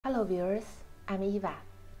Hello viewers, I'm Eva.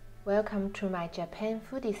 Welcome to my Japan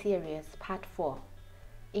foodie series part 4.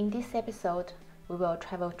 In this episode, we will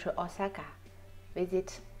travel to Osaka,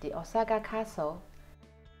 visit the Osaka Castle,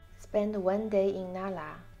 spend one day in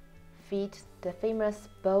Nara, feed the famous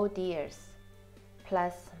bow deers,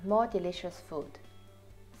 plus more delicious food.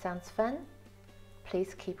 Sounds fun?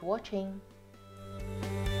 Please keep watching.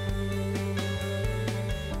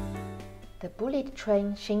 The bullet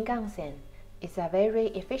train Shinkansen is a very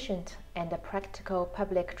efficient and practical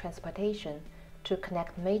public transportation to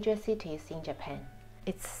connect major cities in Japan.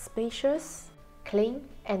 It's spacious, clean,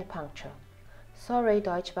 and punctual. Sorry,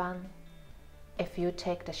 Deutsche Bahn. If you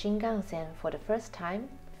take the Shinkansen for the first time,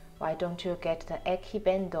 why don't you get the Eki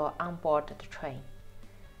Bento on board the train?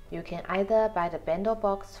 You can either buy the bento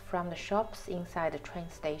box from the shops inside the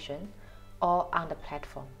train station or on the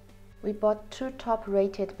platform. We bought 2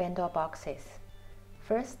 top-rated bento boxes.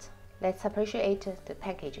 First, let's appreciate the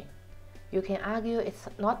packaging. You can argue it's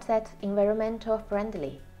not that environmental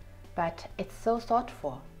friendly, but it's so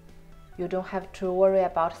thoughtful. You don't have to worry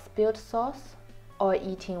about spilled sauce or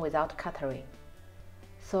eating without cutlery.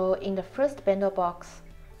 So in the first bento box,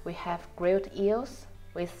 we have grilled eels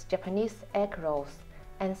with Japanese egg rolls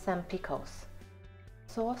and some pickles.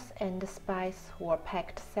 Sauce and spice were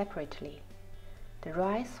packed separately. The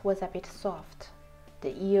rice was a bit soft,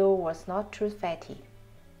 the eel was not too fatty,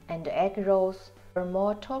 and the egg rolls were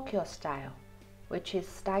more Tokyo style, which is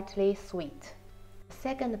slightly sweet. The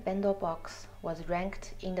second bento box was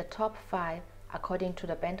ranked in the top 5 according to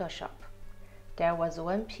the bento shop. There was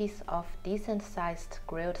 1 piece of decent-sized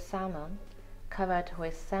grilled salmon covered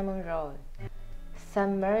with salmon roe,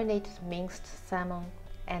 some marinated minced salmon,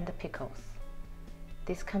 and pickles.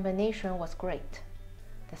 This combination was great.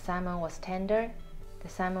 The salmon was tender, the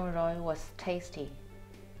salmon roe was tasty.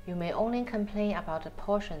 You may only complain about the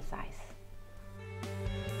portion size.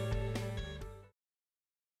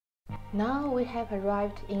 Now we have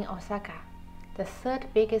arrived in Osaka, the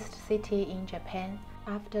 3rd biggest city in Japan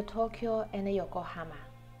after Tokyo and Yokohama.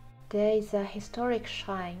 There is a historic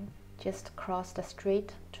shrine just across the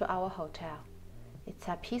street to our hotel. It's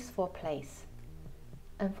a peaceful place.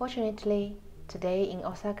 Unfortunately, today in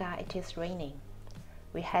Osaka it is raining.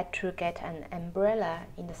 We had to get an umbrella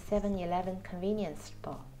in the 7-Eleven convenience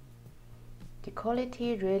store. The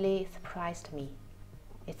quality really surprised me.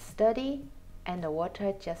 It's sturdy and the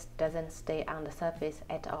water just doesn't stay on the surface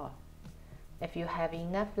at all. If you have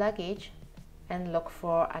enough luggage and look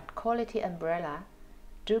for a quality umbrella,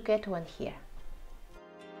 do get one here.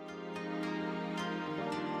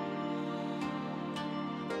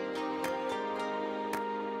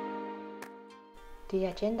 The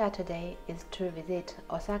agenda today is to visit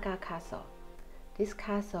Osaka Castle. This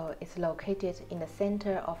castle is located in the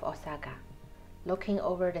center of Osaka, looking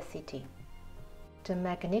over the city. The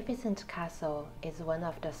magnificent castle is one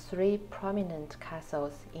of the 3 prominent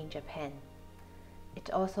castles in Japan. It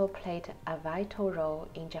also played a vital role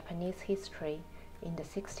in Japanese history in the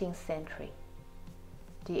 16th century.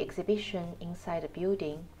 The exhibition inside the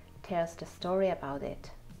building tells the story about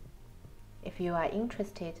it. If you are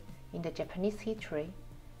interested in the Japanese history,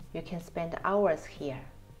 you can spend hours here.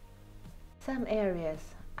 Some areas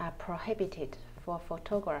are prohibited for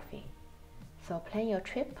photography, so plan your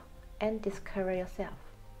trip and discover yourself.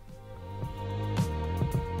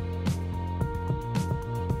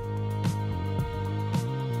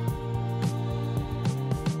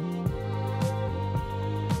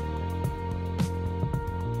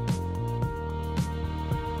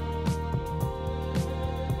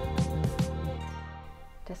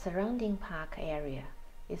 The surrounding park area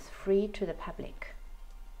is free to the public.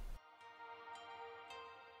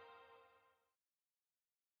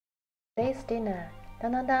 Today's dinner,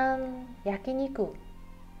 Yakiniku.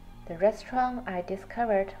 The restaurant I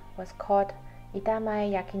discovered was called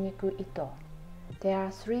Itamae-Yakiniku Itto. There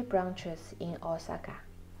are 3 branches in Osaka.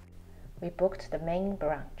 We booked the main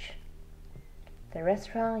branch. The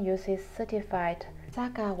restaurant uses certified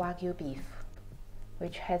Osaka Wagyu beef,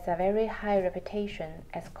 which has a very high reputation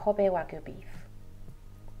as Kobe Wagyu beef.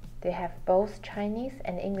 They have both Chinese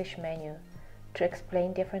and English menu to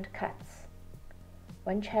explain different cuts.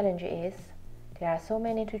 One challenge is there are so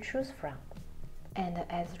many to choose from, and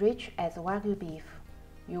as rich as Wagyu beef,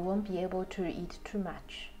 you won't be able to eat too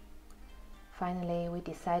much. Finally, we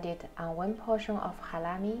decided on 1 portion of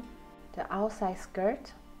halami, the outside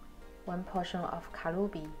skirt, 1 portion of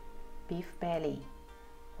karubi, beef belly,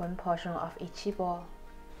 1 portion of ichibo,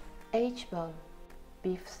 H-bone,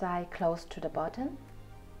 beef thigh close to the bottom,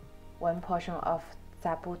 1 portion of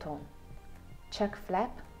zabuton, chuck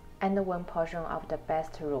flap, and 1 portion of the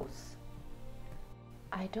best roast.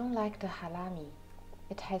 I don't like the halami.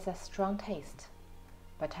 It has a strong taste,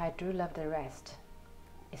 but I do love the rest,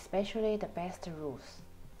 especially the best roes.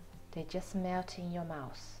 They just melt in your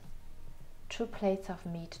mouth. 2 plates of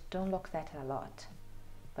meat don't look that a lot,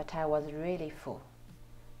 but I was really full.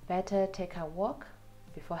 Better take a walk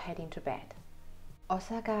before heading to bed.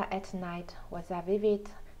 Osaka at night was a vivid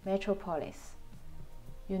metropolis.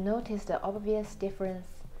 You notice the obvious difference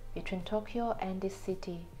between Tokyo and this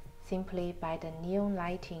city simply by the neon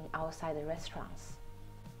lighting outside the restaurants.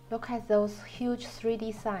 Look at those huge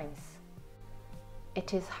 3D signs.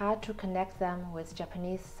 It is hard to connect them with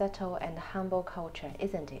Japanese subtle and humble culture,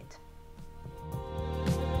 isn't it?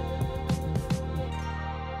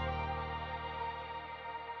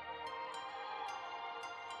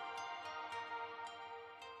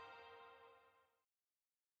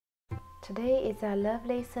 Today is a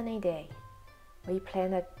lovely sunny day. We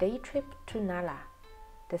plan a day trip to Nara,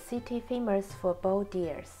 the city famous for bull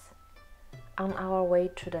deers. On our way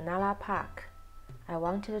to the Nara Park, I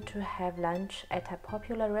wanted to have lunch at a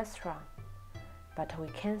popular restaurant, but we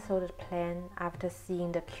cancelled the plan after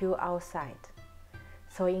seeing the queue outside.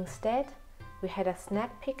 So instead, we had a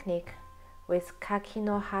snack picnic with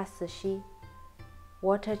kakinoha sushi,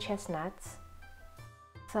 water chestnuts,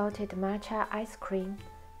 salted matcha ice cream,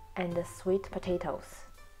 and sweet potatoes.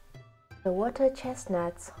 The water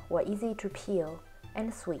chestnuts were easy to peel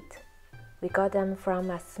and sweet. We got them from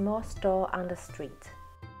a small store on the street.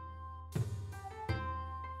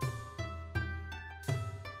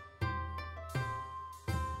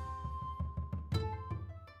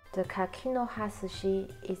 The kakinoha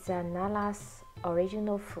sushi is Nara's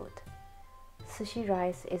original food. Sushi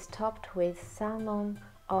rice is topped with salmon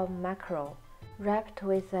or mackerel, wrapped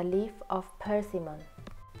with a leaf of persimmon.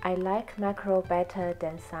 I like mackerel better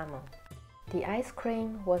than salmon. The ice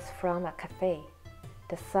cream was from a cafe.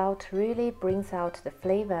 The salt really brings out the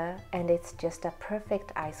flavor and it's just a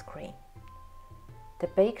perfect ice cream. The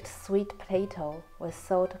baked sweet potato was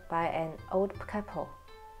sold by an old couple.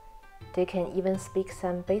 They can even speak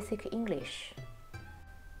some basic English.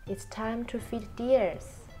 It's time to feed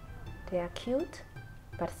deers. They are cute,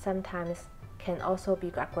 but sometimes can also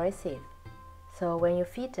be aggressive. So when you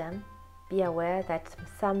feed them, be aware that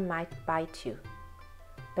some might bite you.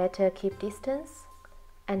 Better keep distance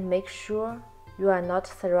and make sure you are not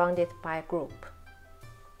surrounded by a group.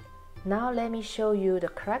 Now let me show you the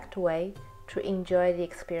correct way to enjoy the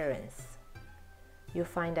experience. You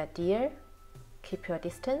find a deer, keep your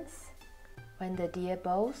distance. When the deer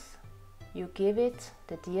bows, you give it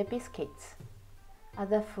the deer biscuits.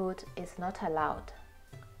 Other food is not allowed.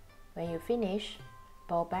 When you finish,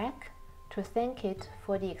 bow back to thank it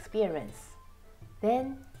for the experience.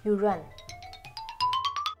 Then you run.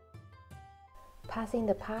 Passing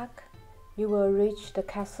the park, you will reach the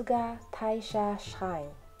Kasuga Taisha Shrine.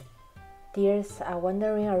 Deers are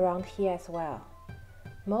wandering around here as well.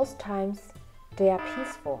 Most times, they are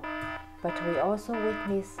peaceful, but we also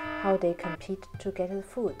witness how they compete to get the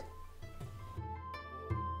food.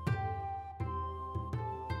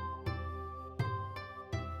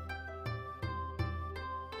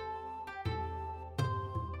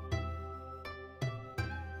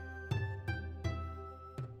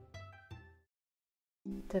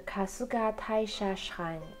 The Kasuga Taisha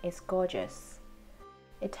Shrine is gorgeous.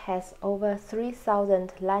 It has over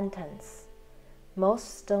 3,000 lanterns.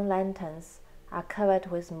 Most stone lanterns are covered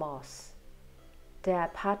with moss. They are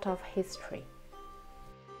part of history.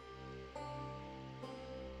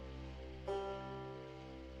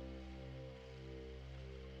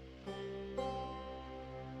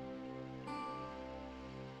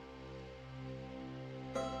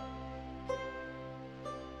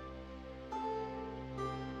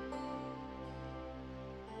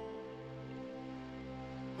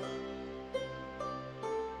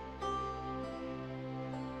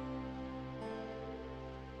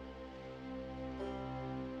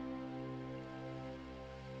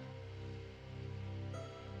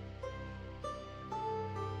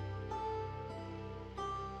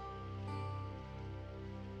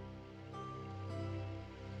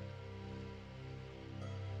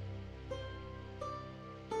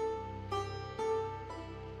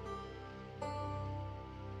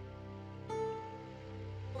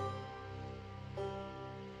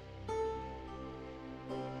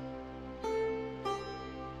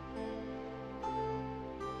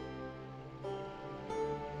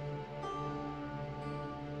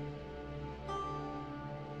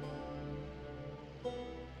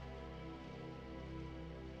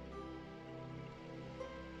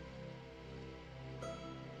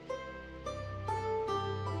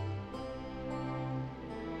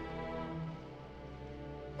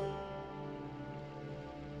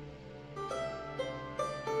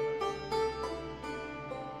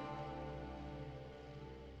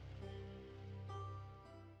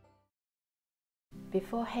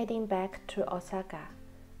 Before heading back to Osaka,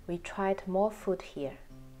 we tried more food here: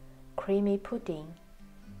 creamy pudding,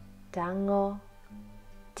 dango,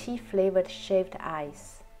 tea-flavored shaved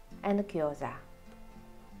ice, and gyoza.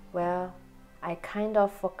 Well, I kind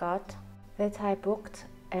of forgot that I booked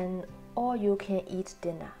an all-you-can-eat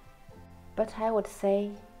dinner, but I would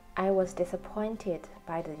say I was disappointed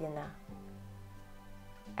by the dinner.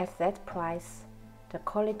 At that price, the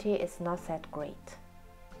quality is not that great.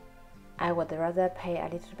 I would rather pay a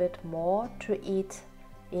little bit more to eat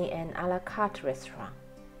in an a la carte restaurant.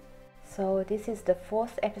 So this is the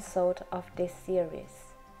 4th episode of this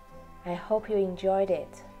series. I hope you enjoyed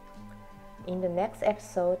it. In the next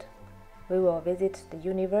episode, we will visit the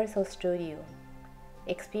Universal Studio,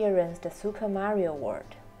 experience the Super Mario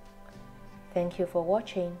World. Thank you for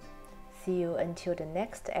watching. See you until the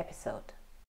next episode.